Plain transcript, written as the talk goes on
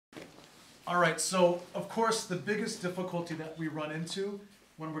All right, so of course the biggest difficulty that we run into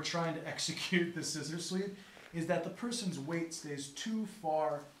when we're trying to execute the scissor sweep is that the person's weight stays too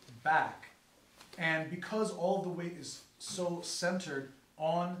far back. And because all of the weight is so centered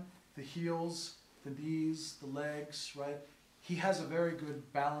on the heels, the knees, the legs, right? He has a very good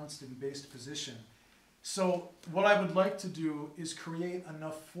balanced and based position. So what I would like to do is create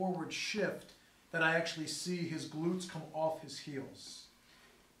enough forward shift that I actually see his glutes come off his heels.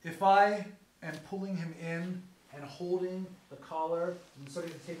 If I am pulling him in and holding the collar and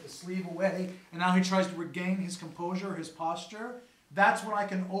starting to take the sleeve away, and now he tries to regain his composure, his posture, that's when I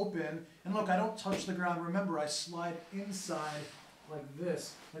can open. And look, I don't touch the ground. Remember, I slide inside like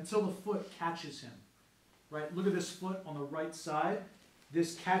this until the foot catches him. Right? Look at this foot on the right side.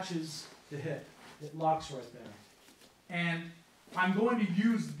 This catches the hip. It locks right there. And I'm going to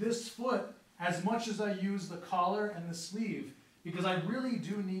use this foot as much as I use the collar and the sleeve, because I really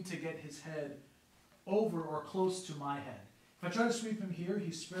do need to get his head over or close to my head. If I try to sweep him here,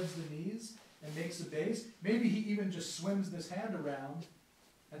 he spreads the knees and makes a base. Maybe he even just swims this hand around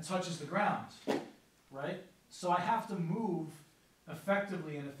and touches the ground, right? So I have to move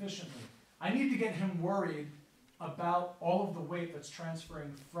effectively and efficiently. I need to get him worried about all of the weight that's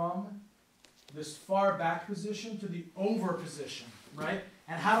transferring from this far back position to the over position, right?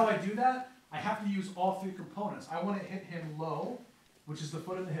 And how do I do that? I have to use all three components. I want to hit him low, which is the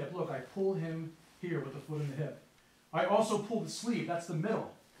foot and the hip. Look, I pull him here with the foot and the hip. I also pull the sleeve, that's the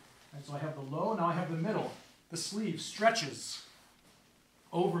middle. And so I have the low, now I have the middle. The sleeve stretches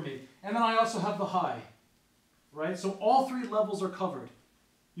over me. And then I also have the high, right? So all three levels are covered.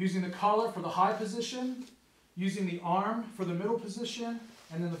 Using the collar for the high position, using the arm for the middle position,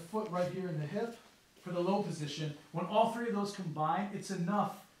 and then the foot right here in the hip for the low position. When all three of those combine, it's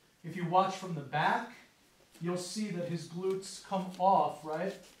enough. If you watch from the back, you'll see that his glutes come off,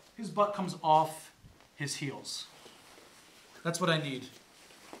 right? His butt comes off his heels. That's what I need.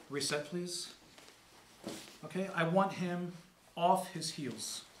 Reset, please. Okay, I want him off his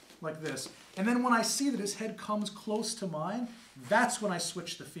heels, like this. And then when I see that his head comes close to mine, that's when I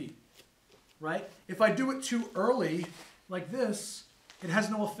switch the feet, right? If I do it too early, like this, it has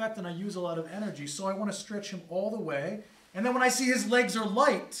no effect and I use a lot of energy. So I want to stretch him all the way. And then when I see his legs are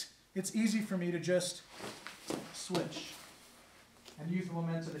light, it's easy for me to just switch and use the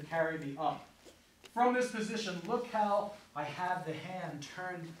momentum to carry me up. From this position, look how I have the hand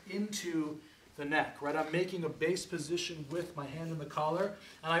turned into the neck, right? I'm making a base position with my hand in the collar,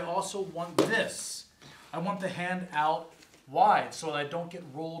 and I also want this. I want the hand out wide so that I don't get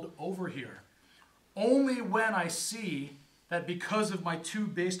rolled over here. Only when I see that because of my two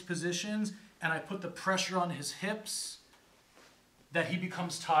based positions and I put the pressure on his hips that he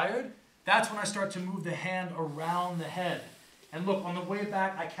becomes tired, that's when I start to move the hand around the head. And look, on the way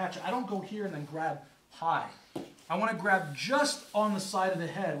back, I catch it. I don't go here and then grab high. I want to grab just on the side of the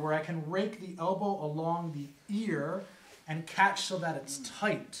head where I can rake the elbow along the ear and catch so that it's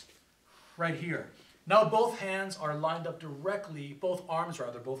tight right here. Now both hands are lined up directly, both arms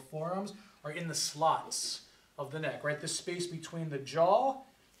rather, both forearms are in the slots of the neck, right? This space between the jaw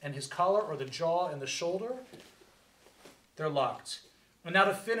and his collar, or the jaw and the shoulder, they're locked. And now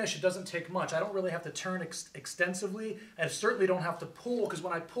to finish, it doesn't take much. I don't really have to turn extensively. I certainly don't have to pull, because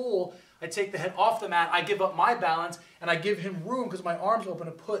when I pull, I take the head off the mat, I give up my balance, and I give him room, because my arm's open,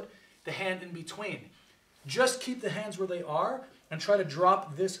 to put the hand in between. Just keep the hands where they are, and try to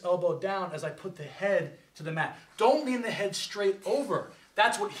drop this elbow down as I put the head to the mat. Don't lean the head straight over.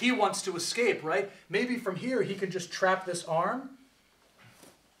 That's what he wants to escape, right? Maybe from here, he could just trap this arm,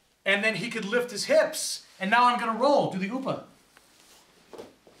 and then he could lift his hips, and now I'm going to roll, do the upa.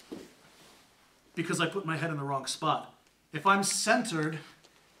 Because I put my head in the wrong spot. If I'm centered,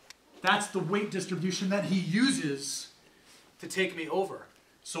 that's the weight distribution that he uses to take me over.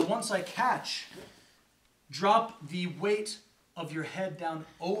 So once I catch, drop the weight of your head down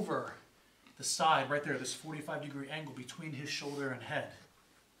over the side, right there, this 45-degree angle between his shoulder and head.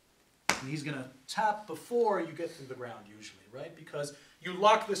 And he's going to tap before you get to the ground usually, right? Because you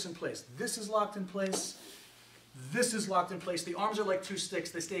lock this in place. This is locked in place. This is locked in place. The arms are like two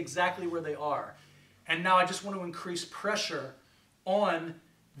sticks. They stay exactly where they are. And now I just want to increase pressure on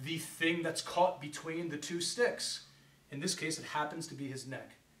the thing that's caught between the two sticks. In this case, it happens to be his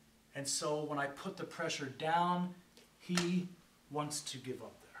neck. And so when I put the pressure down, he wants to give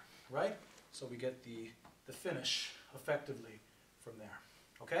up there, right? So we get the finish effectively from there,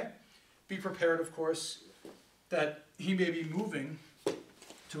 okay? Be prepared, of course, that he may be moving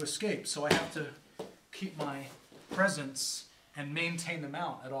to escape. So I have to keep my presence and maintain the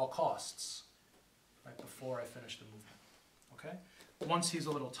mount at all costs, right before I finish the movement, okay? Once he's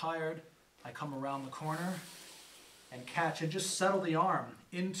a little tired, I come around the corner and catch and just settle the arm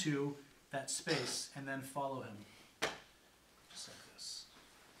into that space and then follow him. Just like this.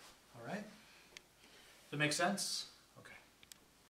 All right? That make sense?